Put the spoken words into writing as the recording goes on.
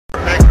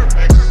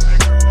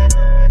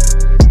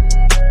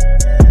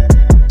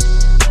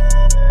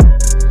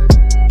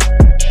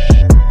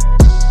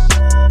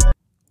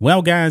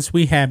Well, guys,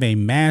 we have a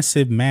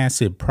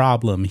massive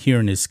problem here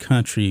in this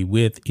country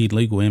with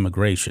illegal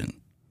immigration.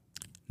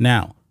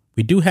 Now,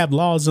 we do have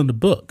laws on the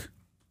book,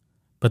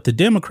 but the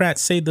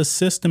Democrats say the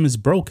system is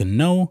broken.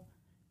 No,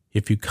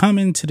 if you come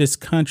into this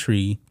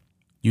country,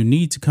 you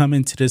need to come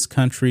into this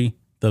country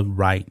the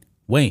right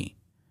way.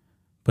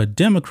 But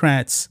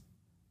Democrats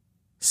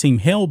seem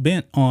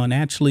hell-bent on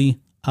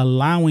actually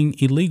allowing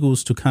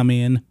illegals to come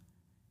in,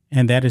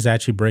 and that is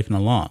actually breaking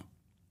the law.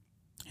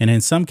 And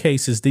in some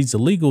cases, these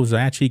illegals are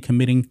actually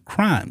committing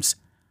crimes.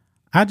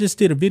 I just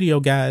did a video,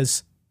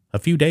 guys, a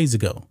few days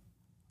ago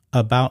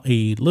about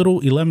a little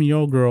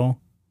 11-year-old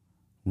girl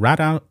right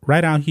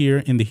out here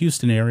in the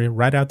Houston area,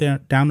 right out there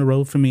down the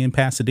road from me in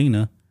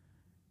Pasadena.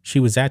 She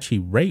was actually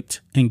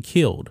raped and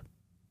killed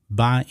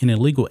by an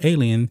illegal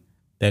alien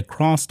that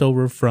crossed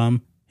over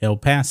from El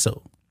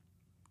Paso.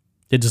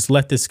 They just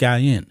let this guy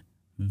in.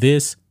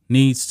 This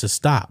needs to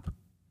stop.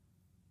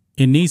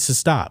 It needs to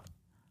stop.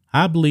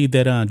 I believe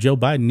that Joe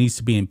Biden needs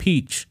to be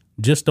impeached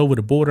just over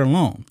the border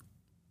alone.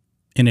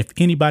 And if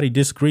anybody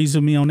disagrees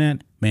with me on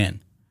that,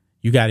 man,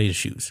 you got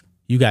issues.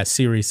 You got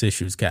serious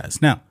issues,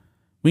 guys. Now,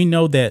 we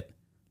know that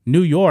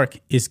New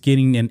York is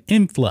getting an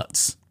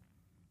influx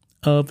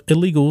of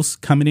illegals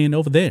coming in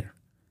over there.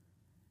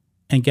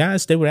 And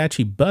guys, they were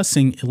actually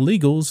busing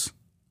illegals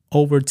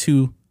over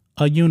to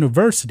a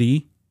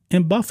university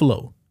in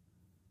Buffalo.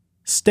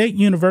 State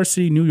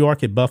University, New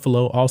York at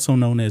Buffalo, also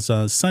known as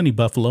SUNY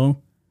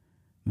Buffalo.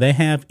 They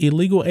have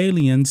illegal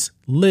aliens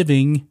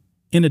living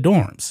in the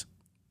dorms.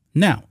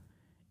 Now,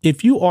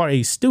 if you are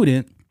a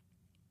student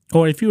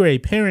or if you're a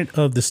parent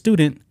of the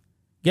student,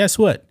 guess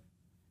what?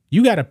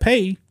 You got to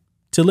pay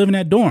to live in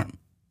that dorm.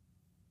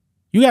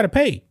 You got to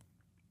pay.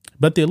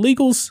 But the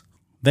illegals,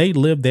 they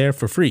live there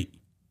for free.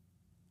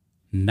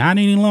 Not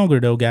any longer,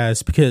 though,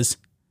 guys, because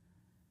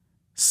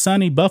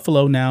SUNY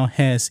Buffalo now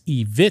has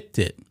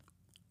evicted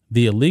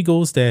the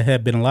illegals that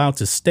have been allowed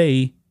to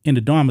stay in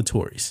the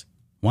dormitories.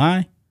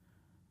 Why?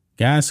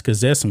 Guys, because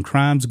there's some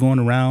crimes going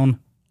around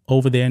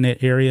over there in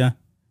that area.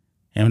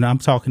 And I'm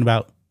talking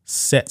about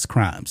sex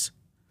crimes.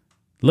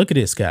 Look at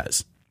this,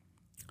 guys.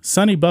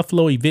 SUNY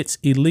Buffalo evicts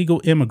illegal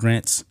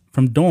immigrants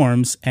from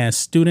dorms as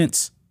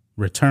students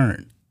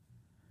return.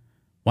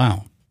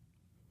 Wow.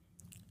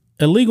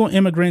 Illegal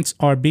immigrants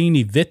are being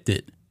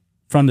evicted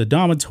from the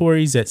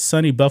dormitories at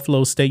SUNY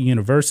Buffalo State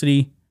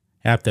University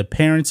after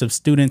parents of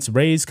students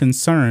raised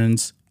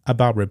concerns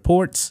about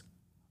reports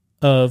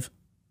of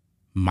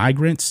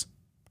migrants.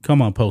 Come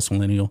on,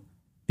 post-millennial.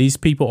 These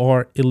people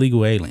are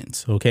illegal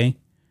aliens, okay?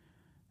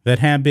 That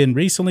have been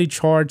recently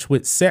charged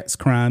with sex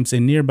crimes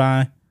in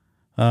nearby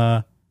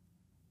Cheektowaga.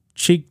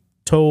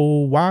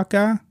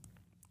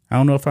 I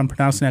don't know if I'm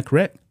pronouncing that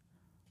correct.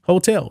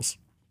 Hotels.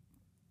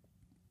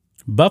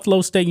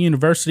 Buffalo State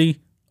University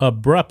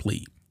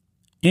abruptly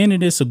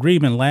ended its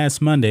agreement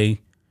last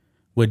Monday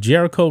with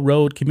Jericho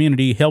Road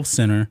Community Health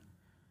Center,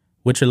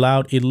 which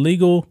allowed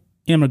illegal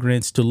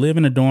immigrants to live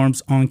in the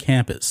dorms on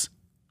campus.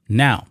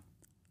 Now,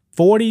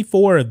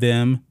 44 of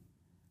them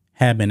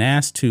have been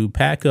asked to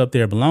pack up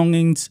their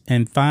belongings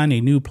and find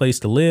a new place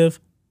to live,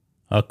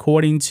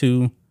 according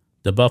to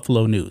the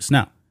Buffalo News.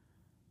 Now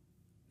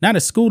that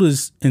school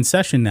is in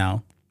session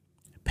now,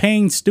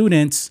 paying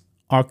students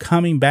are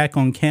coming back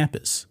on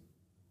campus.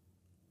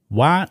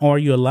 Why are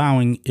you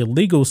allowing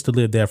illegals to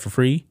live there for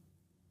free,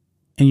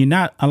 and you're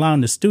not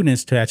allowing the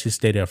students to actually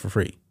stay there for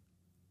free?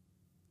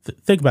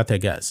 Think about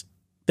that, guys.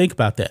 Think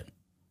about that.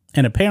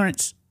 And the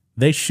parents,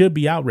 they should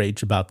be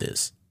outraged about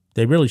this.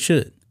 They really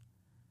should.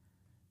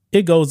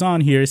 It goes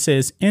on here. It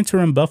says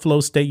interim Buffalo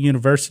State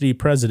University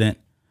president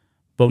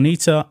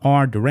Bonita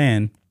R.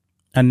 Duran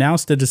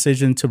announced the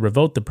decision to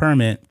revoke the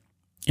permit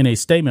in a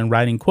statement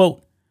writing,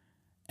 quote,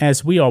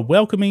 "As we are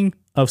welcoming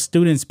of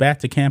students back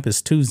to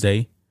campus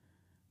Tuesday,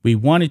 we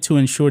wanted to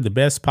ensure the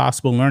best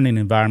possible learning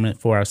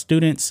environment for our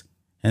students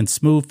and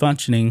smooth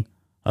functioning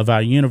of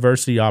our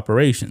university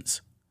operations.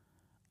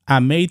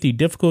 I made the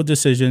difficult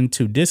decision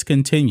to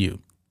discontinue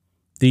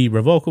the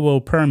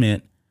revocable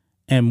permit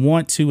and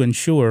want to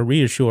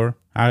reassure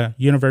our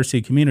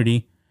university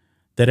community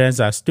that as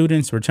our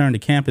students return to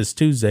campus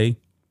Tuesday,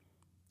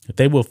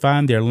 they will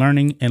find their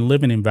learning and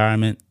living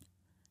environment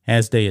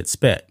as they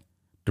expect,"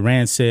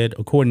 Duran said,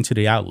 according to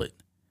the outlet.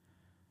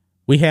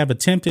 "We have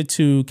attempted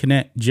to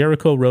connect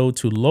Jericho Road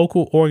to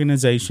local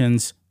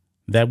organizations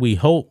that we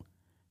hope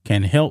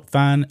can help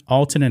find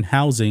alternate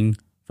housing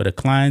for the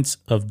clients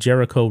of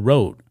Jericho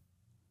Road."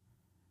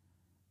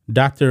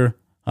 Dr.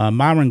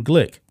 Myron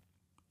Glick,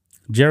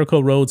 Jericho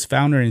Road's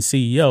founder and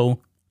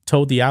CEO,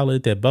 told the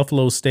outlet that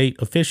Buffalo state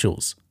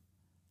officials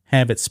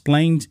have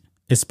explained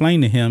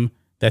to him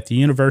that the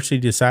university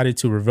decided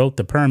to revoke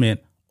the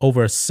permit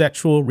over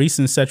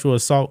recent sexual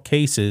assault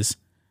cases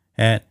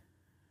at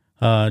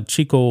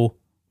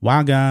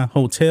Cheektowaga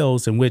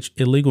hotels in which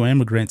illegal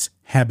immigrants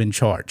have been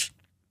charged.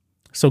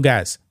 So,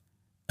 guys,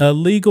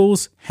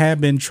 illegals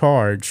have been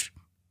charged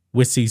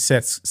with these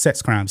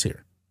sex crimes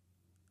here.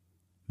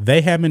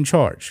 They have been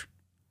charged.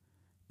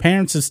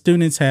 Parents of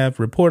students have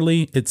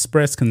reportedly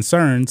expressed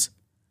concerns,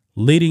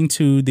 leading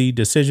to the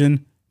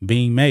decision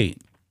being made.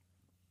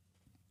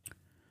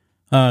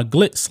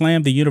 Glitt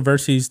slammed the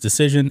university's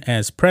decision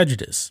as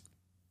prejudice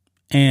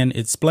and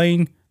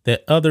explained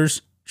that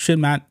others should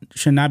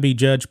not be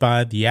judged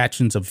by the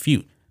actions of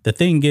few. The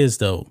thing is,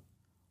 though,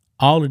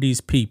 all of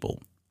these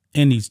people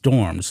in these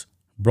dorms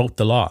broke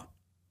the law.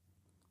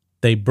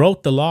 They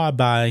broke the law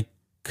by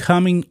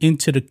coming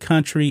into the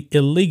country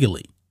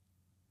illegally.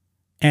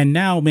 And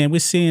now, man, we're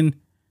seeing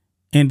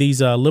in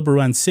these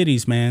liberal-run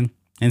cities, man,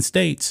 and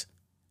states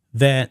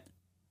that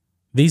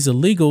these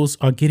illegals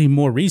are getting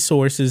more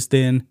resources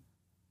than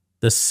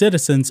the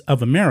citizens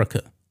of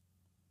America.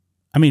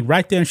 I mean,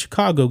 right there in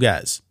Chicago,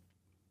 guys,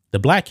 the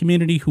black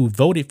community who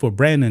voted for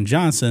Brandon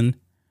Johnson,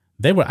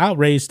 they were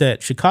outraged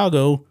that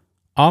Chicago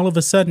all of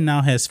a sudden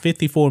now has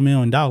 $54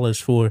 million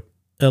for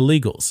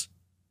illegals,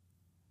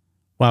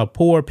 while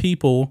poor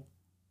people,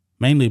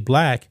 mainly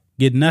black,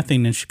 get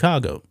nothing in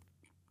Chicago.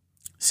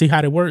 See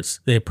how it works?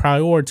 They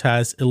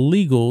prioritize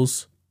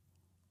illegals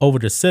over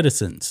the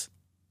citizens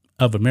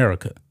of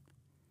America.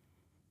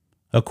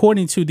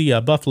 According to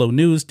the Buffalo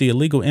News, the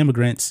illegal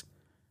immigrants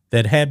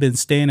that had been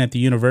staying at the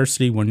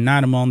university were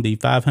not among the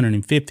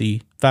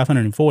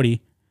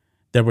 540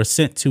 that were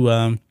sent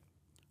to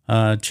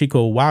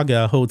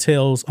Cheektowaga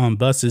hotels on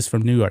buses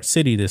from New York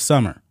City this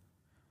summer.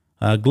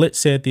 Glitt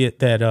said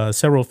that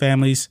several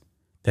families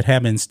that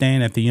have been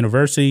staying at the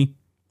university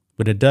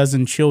with a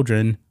dozen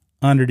children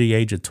under the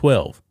age of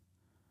 12.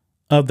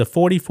 Of the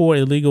 44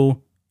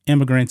 illegal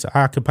immigrants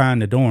occupying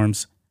the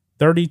dorms,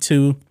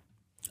 32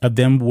 of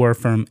them were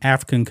from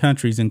African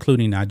countries,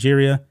 including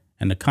Nigeria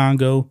and the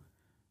Congo.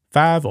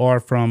 5 are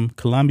from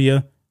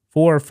Colombia,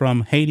 4 are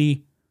from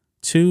Haiti,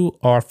 2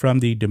 are from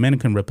the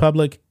Dominican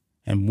Republic,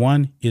 and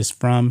 1 is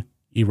from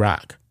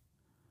Iraq.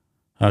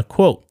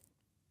 Quote,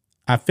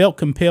 I felt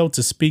compelled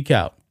to speak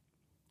out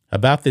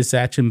about this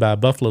action by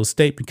Buffalo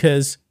State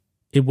because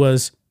it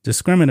was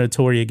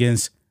discriminatory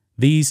against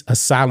these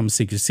asylum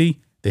seekers.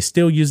 See, they're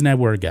still using that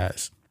word,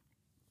 guys.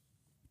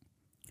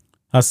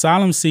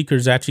 Asylum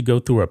seekers actually go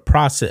through a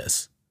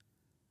process.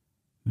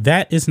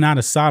 That is not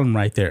asylum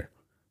right there.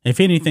 If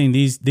anything,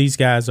 these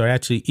guys are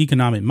actually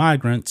economic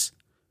migrants,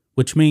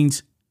 which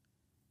means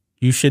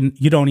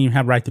you don't even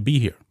have a right to be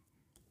here.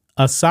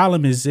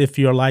 Asylum is if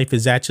your life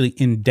is actually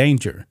in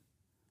danger,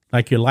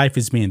 like your life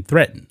is being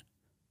threatened.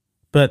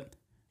 But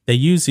they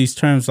use these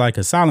terms like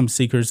asylum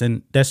seekers,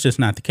 and that's just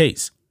not the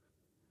case.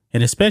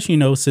 And especially,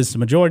 since the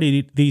majority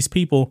of these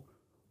people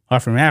are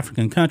from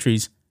African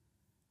countries,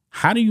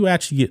 how do you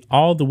actually get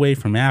all the way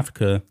from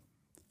Africa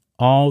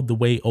all the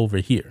way over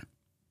here?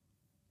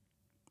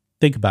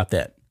 Think about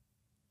that.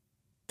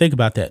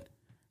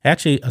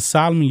 Actually,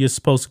 asylum, you're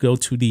supposed to go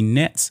to the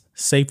next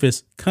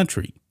safest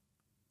country.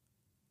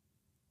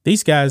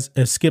 These guys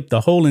have skipped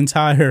the whole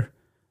entire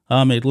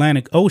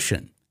Atlantic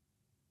Ocean.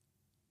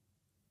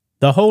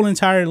 The whole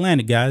entire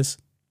Atlantic, guys.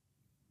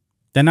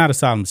 They're not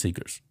asylum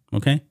seekers,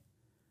 okay?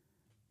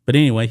 But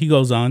anyway, he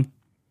goes on.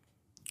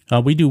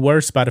 We do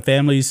worse by the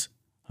families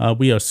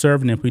we are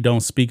serving if we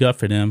don't speak up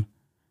for them.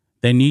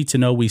 They need to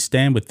know we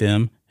stand with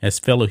them as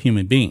fellow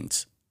human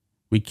beings.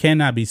 We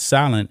cannot be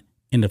silent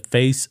in the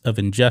face of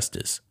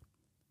injustice.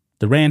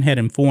 Duran had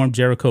informed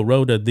Jericho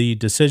Road of the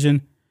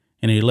decision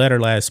in a letter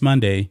last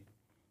Monday,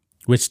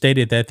 which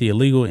stated that the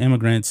illegal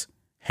immigrants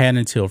had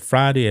until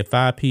Friday at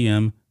 5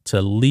 p.m.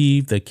 to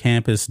leave the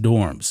campus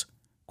dorms.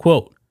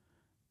 Quote,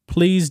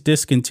 please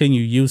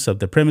discontinue use of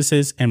the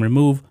premises and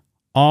remove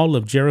all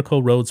of Jericho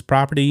Road's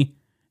property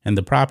and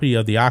the property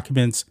of the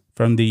occupants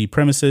from the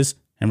premises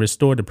and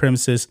restore the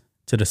premises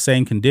to the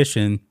same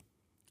condition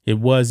it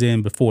was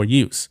in before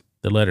use,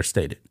 the letter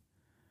stated.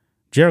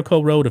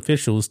 Jericho Road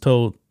officials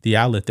told the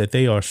outlet that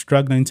they are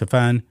struggling to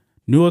find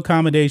new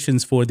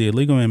accommodations for the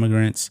illegal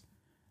immigrants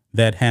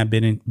that have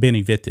been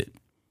evicted.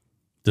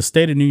 The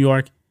state of New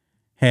York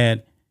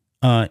had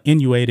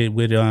inundated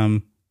with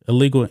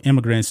illegal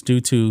immigrants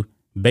due to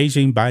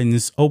Beijing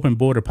Biden's open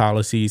border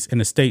policies and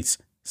the state's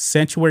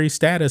sanctuary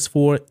status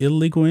for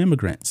illegal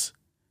immigrants.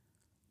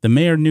 The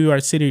mayor of New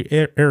York City,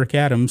 Eric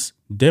Adams,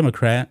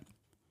 Democrat,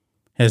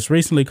 has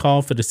recently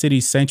called for the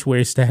city's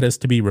sanctuary status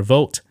to be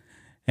revoked,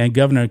 and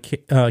Governor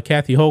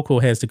Kathy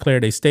Hochul has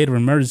declared a state of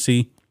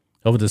emergency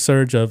over the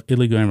surge of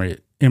illegal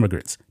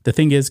immigrants. The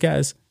thing is,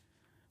 guys,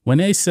 when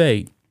they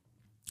say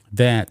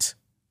that,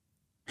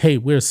 hey,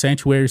 we're a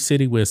sanctuary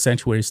city, we're a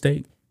sanctuary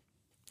state,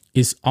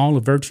 it's all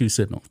a virtue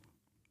signal.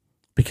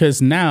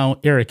 Because now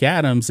Eric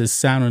Adams is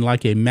sounding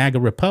like a MAGA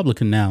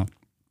Republican now,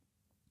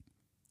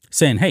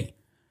 saying, hey,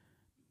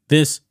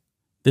 this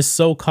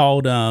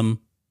so-called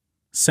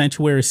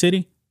sanctuary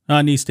city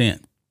needs to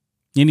end.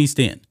 It needs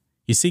to end.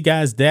 You see,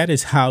 guys, that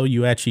is how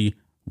you actually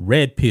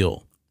red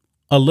pill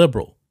a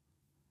liberal.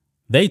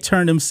 They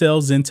turn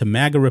themselves into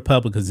MAGA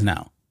Republicans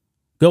now.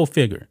 Go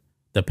figure.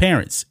 The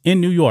parents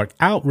in New York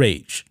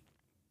outraged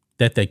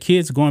that their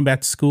kids are going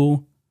back to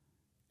school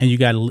and you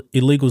got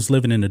illegals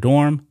living in the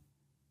dorm.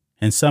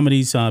 And some of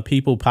these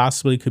people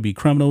possibly could be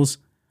criminals.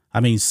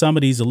 I mean, some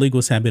of these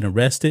illegals have been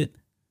arrested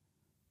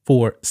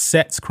for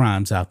sex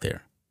crimes out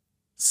there.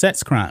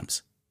 Sex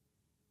crimes.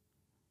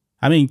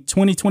 I mean,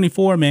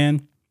 2024,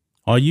 man,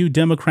 are you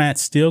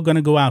Democrats still going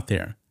to go out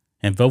there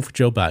and vote for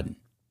Joe Biden?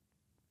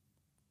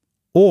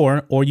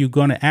 Or are you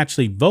going to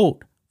actually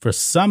vote for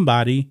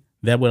somebody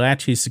that will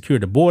actually secure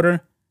the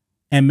border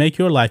and make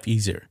your life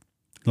easier,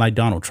 like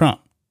Donald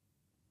Trump?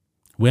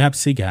 We'll have to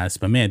see, guys.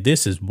 But man,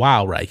 this is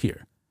wild right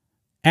here.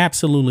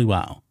 Absolutely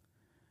wild.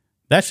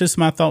 That's just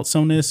my thoughts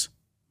on this.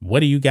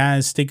 What do you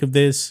guys think of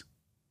this?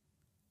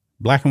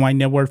 Black and White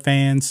Network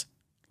fans,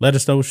 let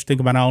us know what you think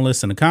about all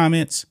this in the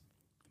comments.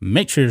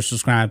 Make sure to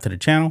subscribe to the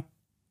channel,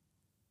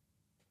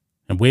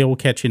 and we'll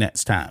catch you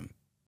next time.